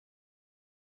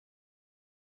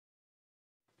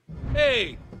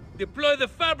Hey, deploy the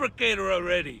fabricator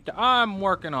already. I'm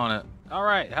working on it. All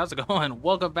right, how's it going?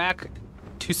 Welcome back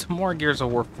to some more Gears of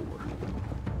War 4.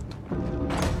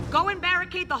 Go and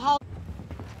barricade the hall.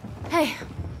 Hey,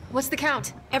 what's the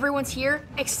count? Everyone's here,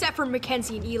 except for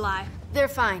Mackenzie and Eli. They're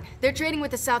fine. They're trading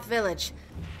with the South Village.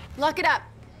 Lock it up.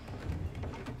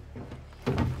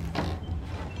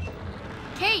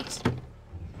 Kate!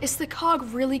 Is the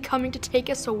COG really coming to take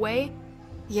us away?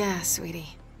 Yeah,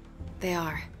 sweetie. They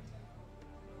are.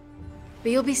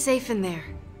 But you'll be safe in there.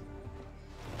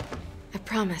 I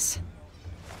promise.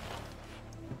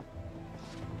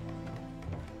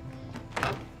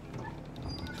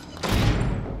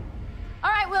 All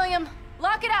right, William.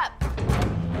 Lock it up.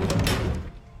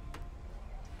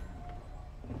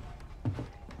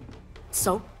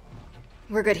 So?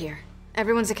 We're good here.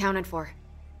 Everyone's accounted for.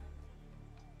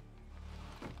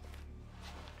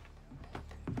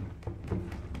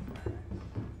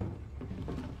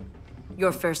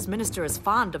 Your First Minister is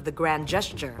fond of the grand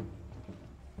gesture.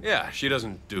 Yeah, she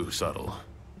doesn't do subtle.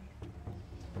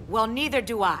 Well, neither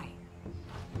do I.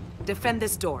 Defend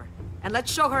this door, and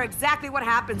let's show her exactly what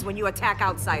happens when you attack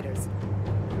outsiders.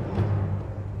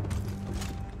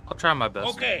 I'll try my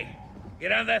best. Okay,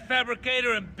 get on that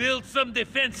fabricator and build some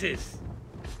defenses.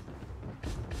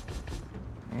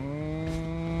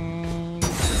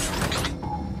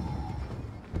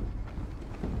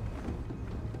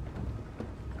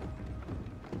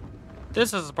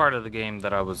 This is a part of the game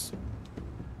that I was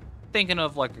thinking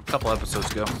of like a couple episodes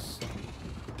ago.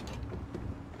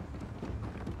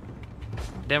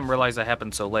 Didn't realize it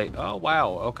happened so late. Oh,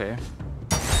 wow, okay.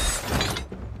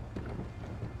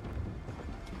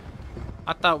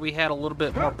 I thought we had a little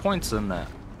bit more points than that.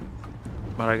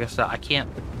 But I guess I can't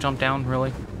jump down,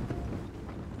 really.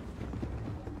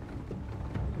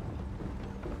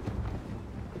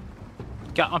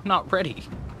 God, I'm not ready.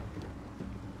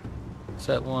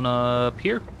 Set one up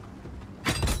here.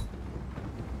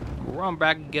 We'll run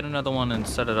back and get another one and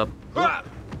set it up. Ah!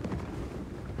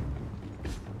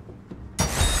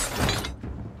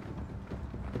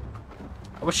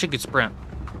 I wish you could sprint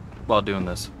while doing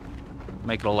this.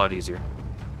 Make it a lot easier.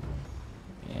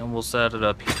 And we'll set it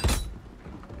up here.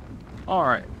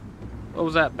 Alright. What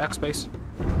was that? Backspace?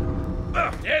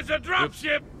 There's a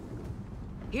dropship!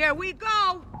 Here we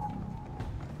go!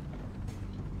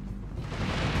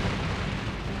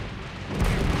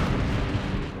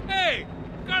 Hey!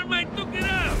 Carmine took it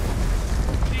out!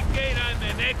 See, Kate, I'm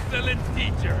an excellent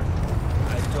teacher.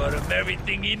 I taught him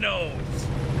everything he knows.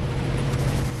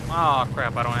 Oh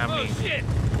crap, I don't have Oh any shit!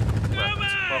 weapons. Come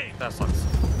Oh, on! that sucks.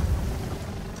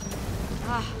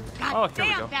 God Oh, here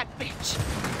we damn go. that bitch!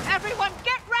 Everyone,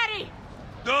 get ready!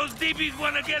 Those DBs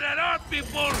want to get at our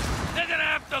people. They're gonna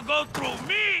have to go through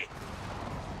me.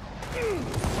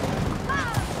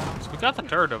 So we got the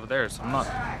turret over there, so I'm not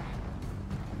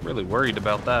really worried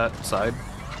about that side.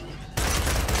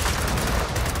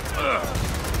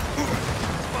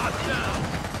 Spot down.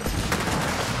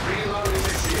 Reload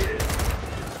initiated.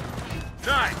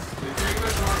 Nice!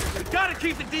 Gotta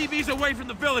keep the DBs away from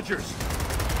the villagers!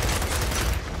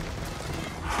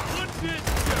 What's it?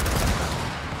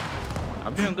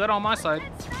 I'm doing good on my side.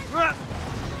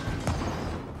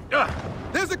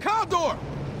 There's a condor!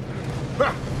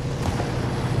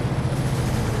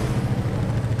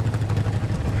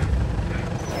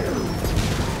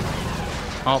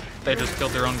 Oh, they just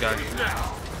killed their own guy.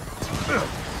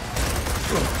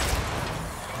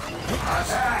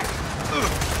 Attack!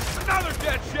 Another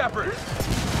dead shepherd!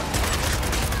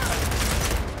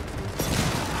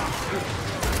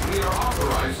 We are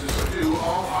authorized to subdue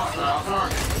all hostile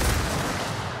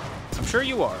targets. I'm sure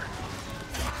you are.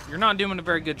 You're not doing a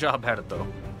very good job at it, though.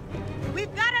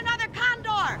 We've got another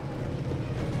condor!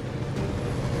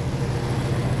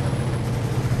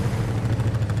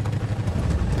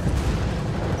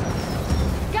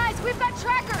 Guys, we've got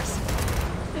trackers!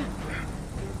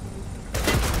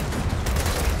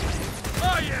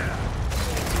 Oh yeah!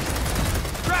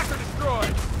 Tracker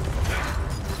destroyed!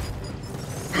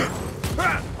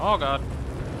 Oh god.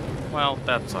 Well,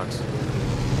 that sucks.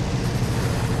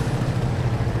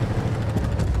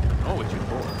 Oh, what you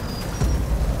for?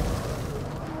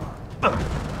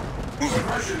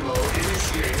 Suppression mode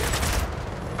initiated.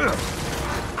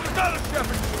 Another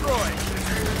shepherd destroyed!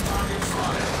 Enemy target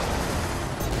spotted.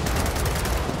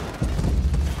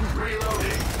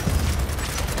 Reloading.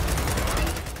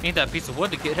 Need that piece of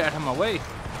wood to get out of my way.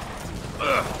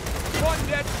 One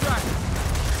dead tracker!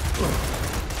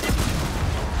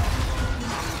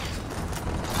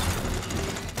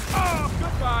 Oh,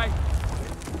 goodbye!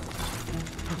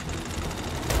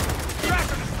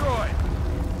 Tracker destroyed!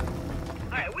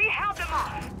 We held them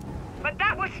off, but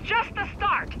that was just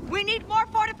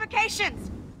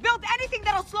Fortifications! Build anything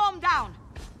that'll slow them down.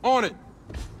 On it.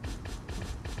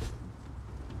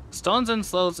 Stuns and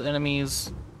slows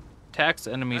enemies. Attacks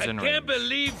enemies in range. I can't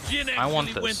believe Jin I want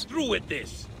actually went this. through with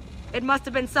this. It must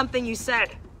have been something you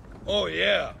said. Oh,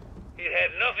 yeah. It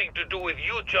had nothing to do with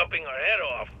you chopping our head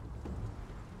off.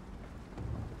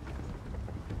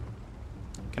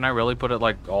 Can I really put it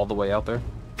like all the way out there?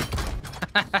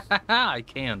 I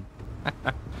can.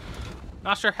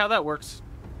 Not sure how that works,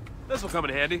 This will come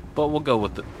in handy. but we'll go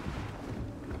with it.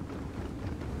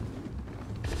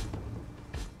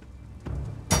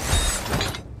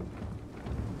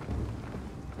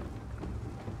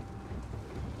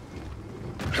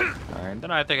 Alright,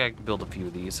 then I think I can build a few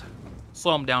of these.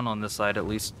 Slow them down on this side at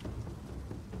least.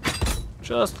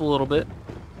 Just a little bit.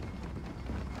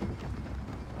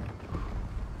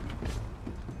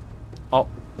 Oh.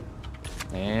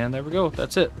 And there we go.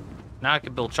 That's it. Now I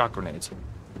can build shock grenades.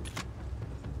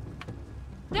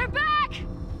 They're back!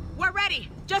 We're ready.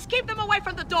 Just keep them away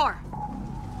from the door.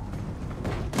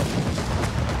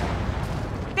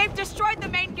 They've destroyed the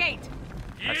main gate.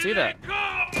 I see that.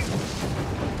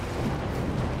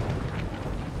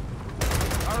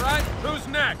 All right, who's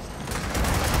next?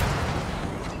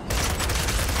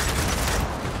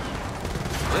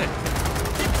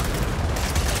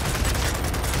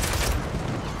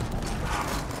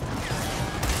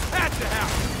 That's the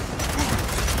house.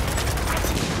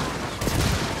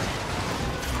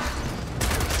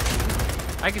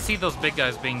 I can see those big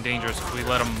guys being dangerous if we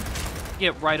let them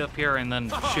get right up here and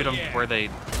then shoot them yeah. where they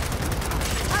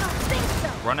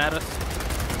run at us.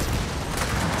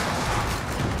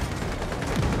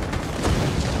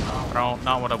 No,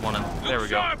 not what I wanted. There we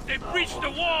go. Sharp, they breached the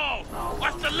wall.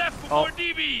 Watch the left for Oh. more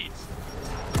DBs.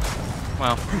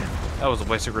 Well, that was a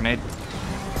waste of grenade.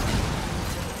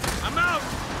 I'm out.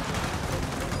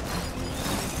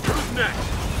 Who's next?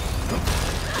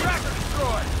 Tracker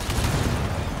destroyed.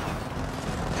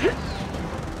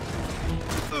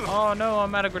 Oh no,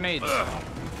 I'm out of grenades. I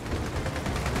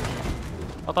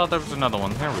thought there was another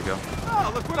one. There we go.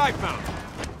 Oh, look what I found.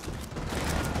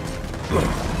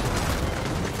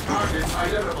 Targets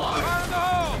identified. Fire in the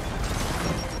hole.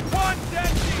 One dead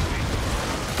DB.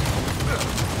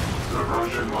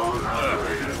 Suppression mode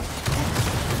activated.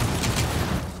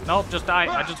 Nope, just die.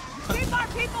 I just... Keep our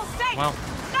people safe. Well.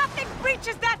 Nothing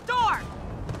breaches that door.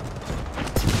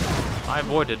 I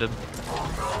avoided him.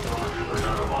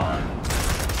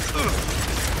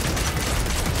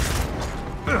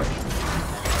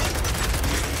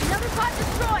 Another pod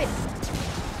destroyed!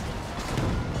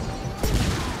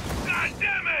 God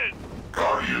damn it!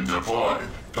 Guardian deployed.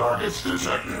 Targets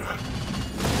detected.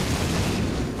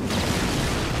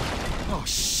 Oh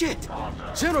shit!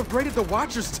 Jin upgraded the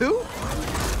Watchers too?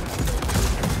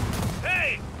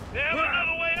 Hey, they have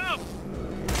another way up.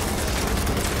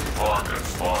 Target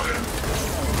spotted.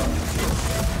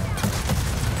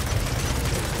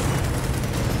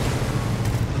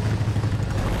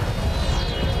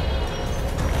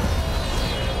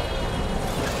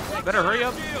 Better hurry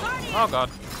up. Oh god.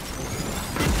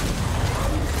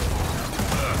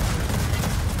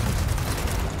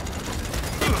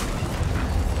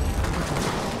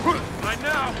 Right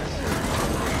now.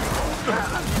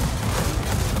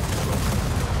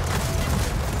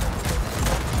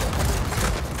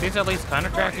 These at least kind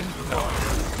of tracking? No.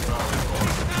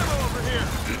 Ammo over here.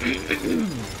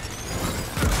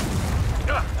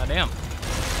 God damn.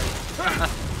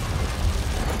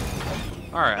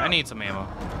 Alright, I need some ammo.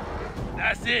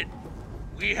 That's it.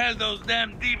 We held those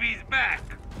damn DBs back.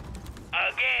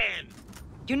 Again.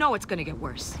 You know it's gonna get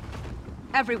worse.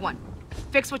 Everyone,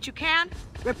 fix what you can,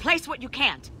 replace what you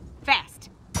can't.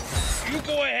 Fast. You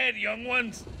go ahead, young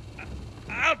ones.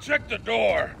 I'll check the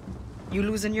door. You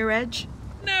losing your edge?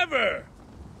 Never.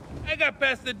 I got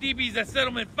past the DBs at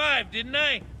Settlement 5, didn't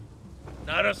I?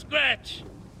 Not a scratch.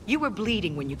 You were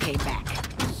bleeding when you came back.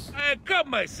 I cut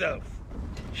myself.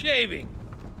 Shaving.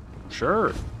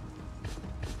 Sure.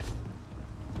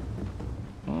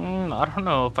 I don't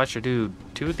know if I should do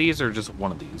 2 of these or just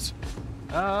 1 of these.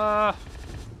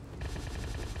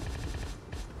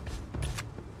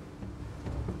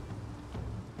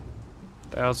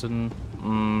 1,000.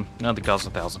 No, the cost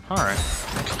 1,000. All right.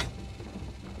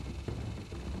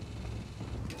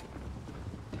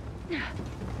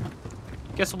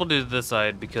 Guess we'll do this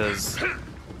side because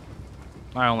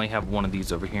I only have 1 of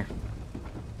these over here.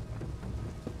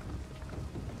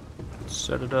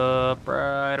 Set it up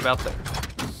right about there.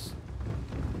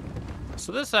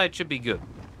 So this side should be good.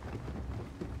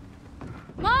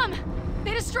 Mom! They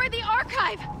destroyed the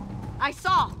archive! I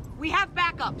saw. We have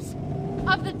backups.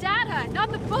 Of the data,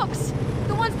 not the books.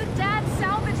 The ones that Dad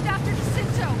salvaged after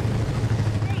Jacinto.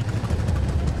 Hey,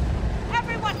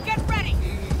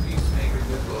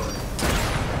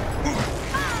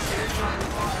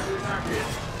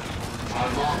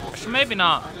 Maybe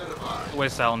not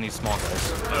waste out on these small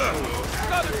guys.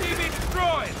 Another TV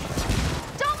destroyed!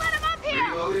 Don't let him up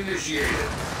here! Reload initiated.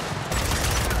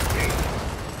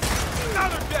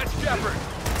 Another dead shepherd!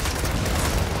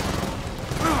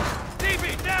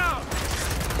 TV down!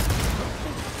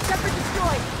 Shepherd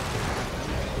destroyed.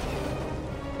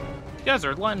 You guys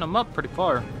are lining them up pretty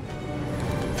far.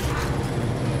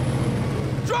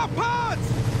 Drop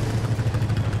pods!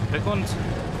 Big ones.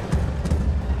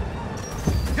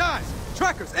 Guys,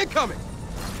 trackers incoming!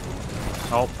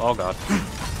 Oh god.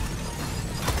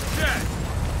 Dead!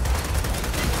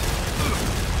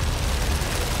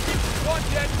 One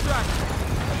dead tracker!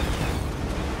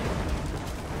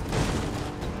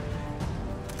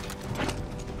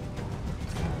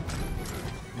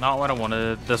 Not what I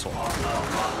wanted. This one.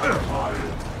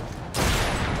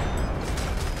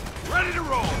 Ready to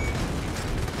roll!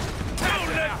 Don't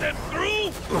let them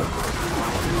through!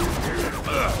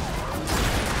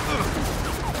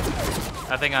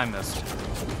 I think I missed.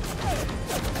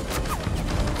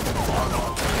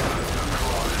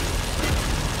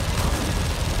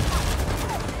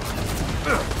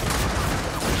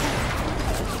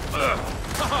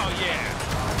 Oh yeah!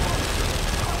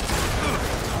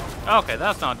 Okay,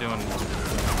 that's not doing...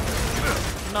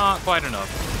 Not quite enough.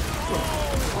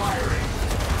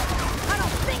 I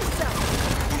don't think so.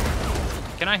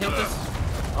 Can I hit this?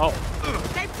 Oh,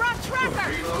 They brought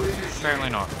tracker. apparently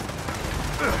not.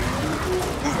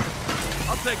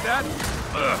 I'll take that.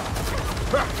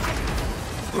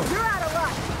 You're out of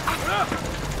luck.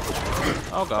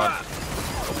 Oh god.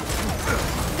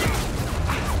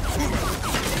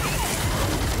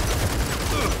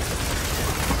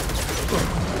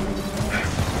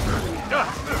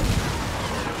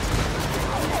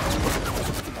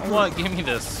 What? Give me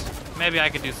this. Maybe I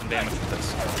could do some damage with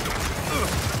this.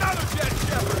 Another dead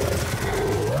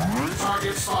shepherd!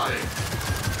 Target spotted.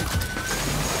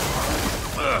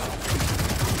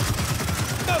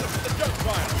 Another for the junk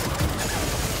fire!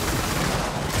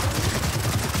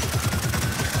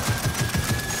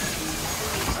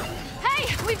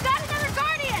 Hey, we've got another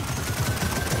Guardian!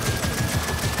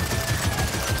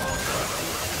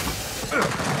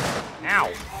 Ow.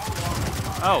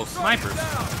 Oh, snipers.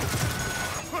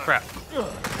 Crap.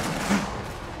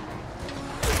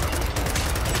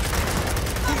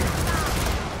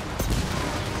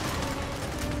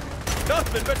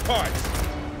 Nothing but parts!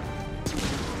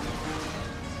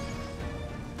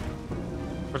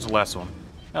 Where's the last one?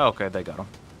 Oh, okay, they got him.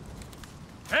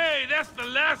 Hey, that's the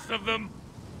last of them!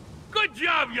 Good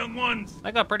job, young ones!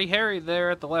 I got pretty hairy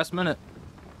there at the last minute.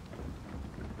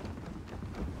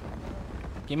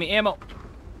 Give me ammo.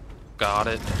 Got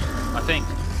it. I think.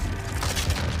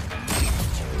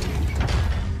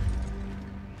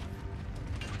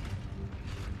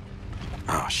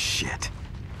 Oh, shit.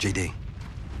 JD,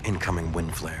 incoming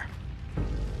wind flare.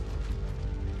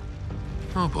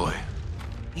 Oh boy.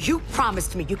 You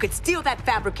promised me you could steal that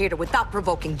fabricator without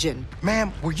provoking Jin.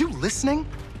 Ma'am, were you listening?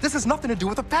 This has nothing to do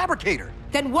with a fabricator.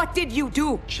 Then what did you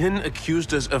do? Jin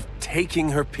accused us of taking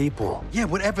her people. Yeah,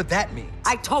 whatever that means.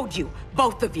 I told you,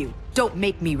 both of you, don't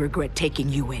make me regret taking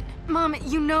you in. Mom,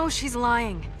 you know she's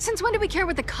lying. Since when do we care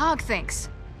what the COG thinks?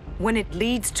 When it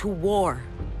leads to war.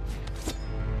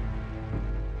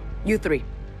 You three,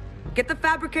 get the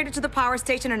fabricator to the power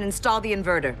station and install the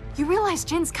inverter. You realize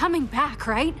Jin's coming back,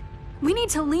 right? We need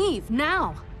to leave,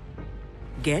 now.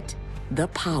 Get the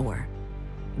power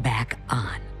back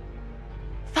on.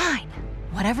 Fine.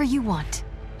 Whatever you want.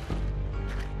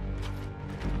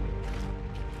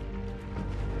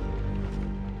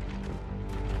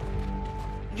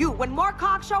 You, when more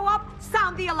cogs show up,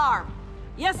 sound the alarm.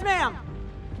 Yes, ma'am.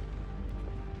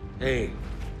 Hey,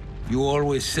 you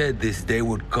always said this day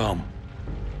would come.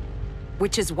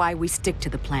 Which is why we stick to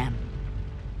the plan.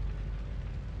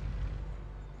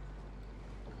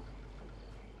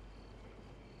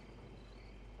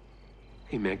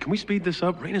 Hey, man, can we speed this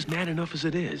up? Rain is mad enough as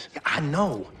it is. Yeah, I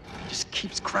know. It just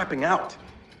keeps crapping out.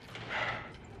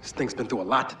 This thing's been through a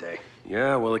lot today.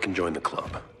 Yeah, well, it can join the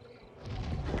club.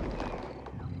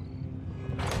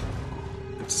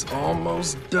 It's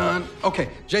almost done. Okay,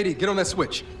 JD, get on that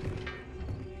switch.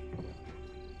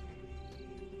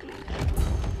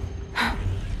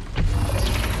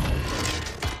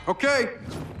 Okay,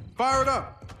 fire it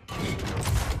up.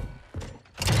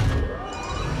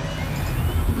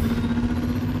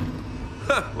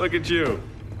 Look at you.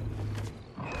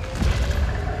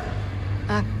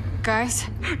 Guys?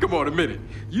 Come on, admit it.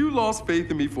 You lost faith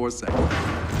in me for a second.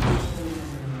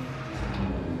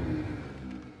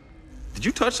 Did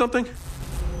you touch something?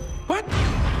 What?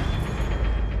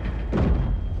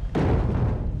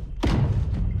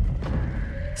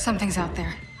 Something's out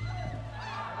there.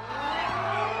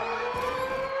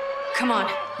 Come on.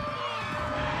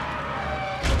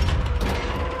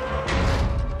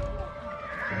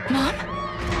 Mom?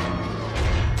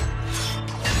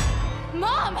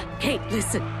 Mom! Hey,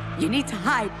 listen. You need to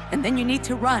hide, and then you need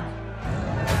to run.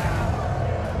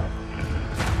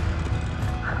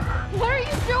 What are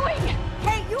you doing?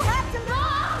 Hey, you have to...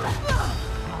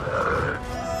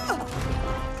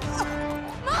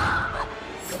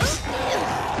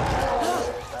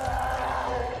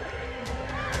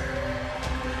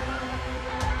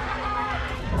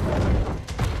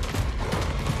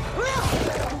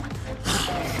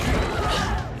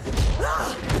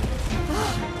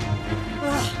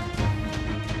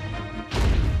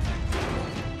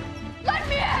 Let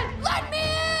me in! Let me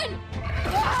in!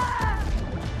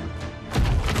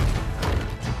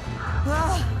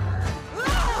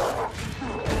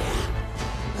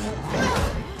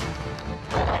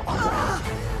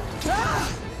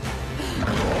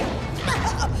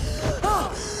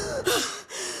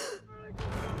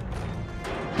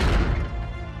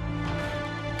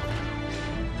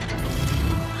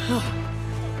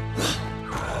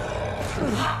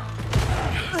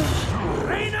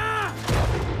 Reina!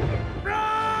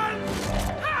 Run!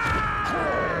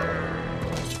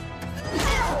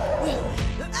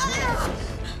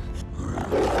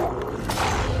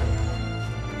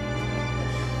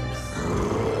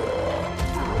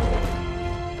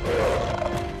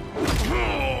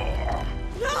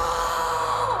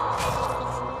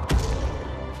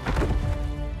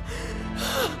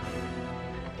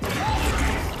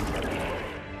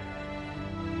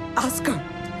 Oscar!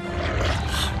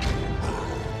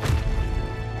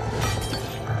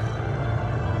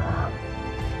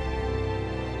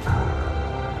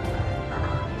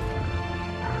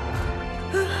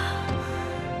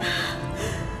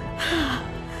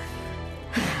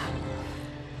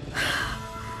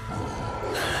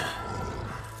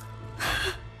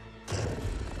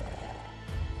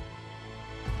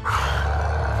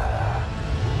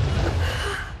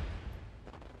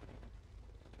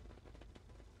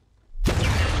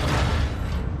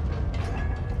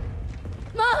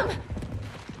 Mom!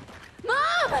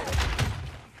 Mom!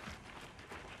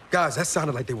 Guys, that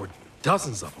sounded like there were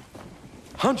dozens of them.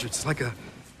 Hundreds, like a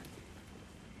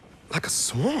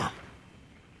swarm.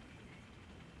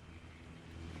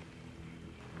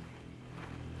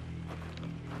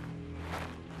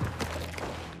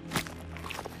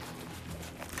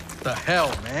 The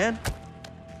hell, man?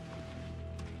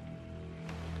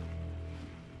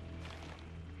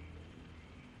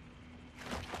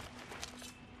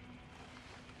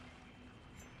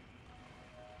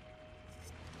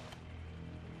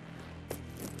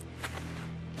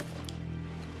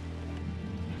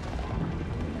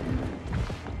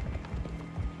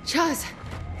 Chaz.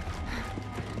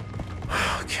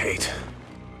 Kate,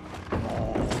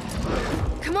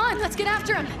 Come on, let's get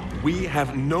after him. we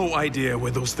have no idea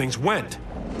where those things went.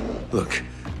 Look,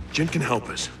 Jin can help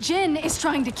us. Jin is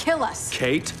trying to kill us.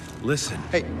 Kate, listen.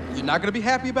 Hey, you're not gonna be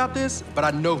happy about this, but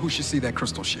I know who should see that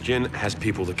crystal shit. Jin has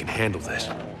people that can handle this.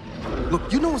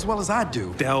 Look, you know as well as I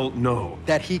do They'll know.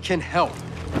 that he can help.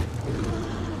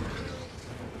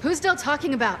 Who's Del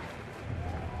talking about?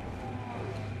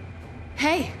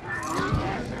 Hey.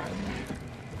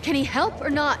 Can he help or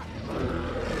not?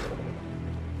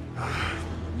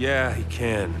 Yeah, he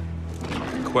can.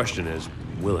 The question is,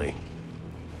 will he?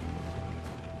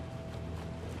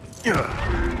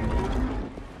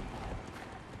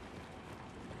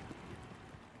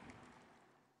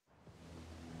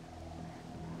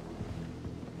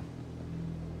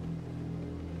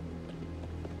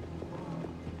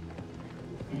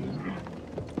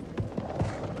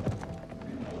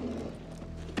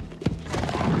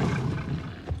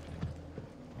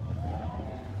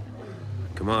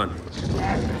 Come on.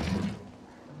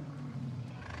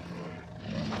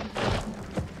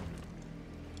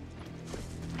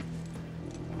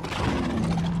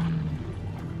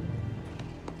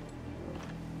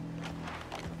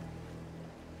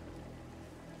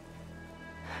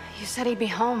 You said he'd be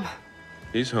home.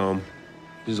 He's home.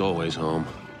 He's always home.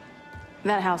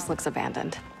 That house looks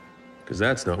abandoned. Because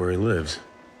that's not where he lives.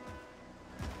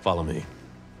 Follow me.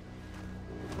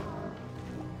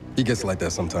 He gets like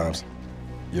that sometimes.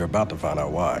 You're about to find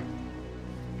out why.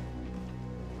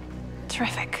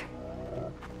 Terrific.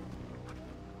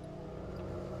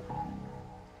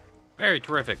 Very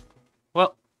terrific.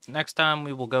 Well, next time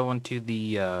we will go into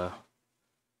the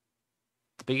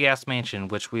big-ass mansion,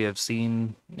 which we have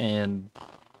seen in,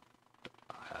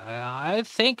 I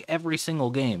think, every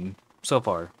single game so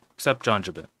far, except John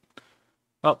Jabit.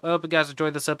 Well, I hope you guys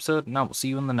enjoyed this episode, and I will see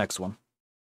you in the next one.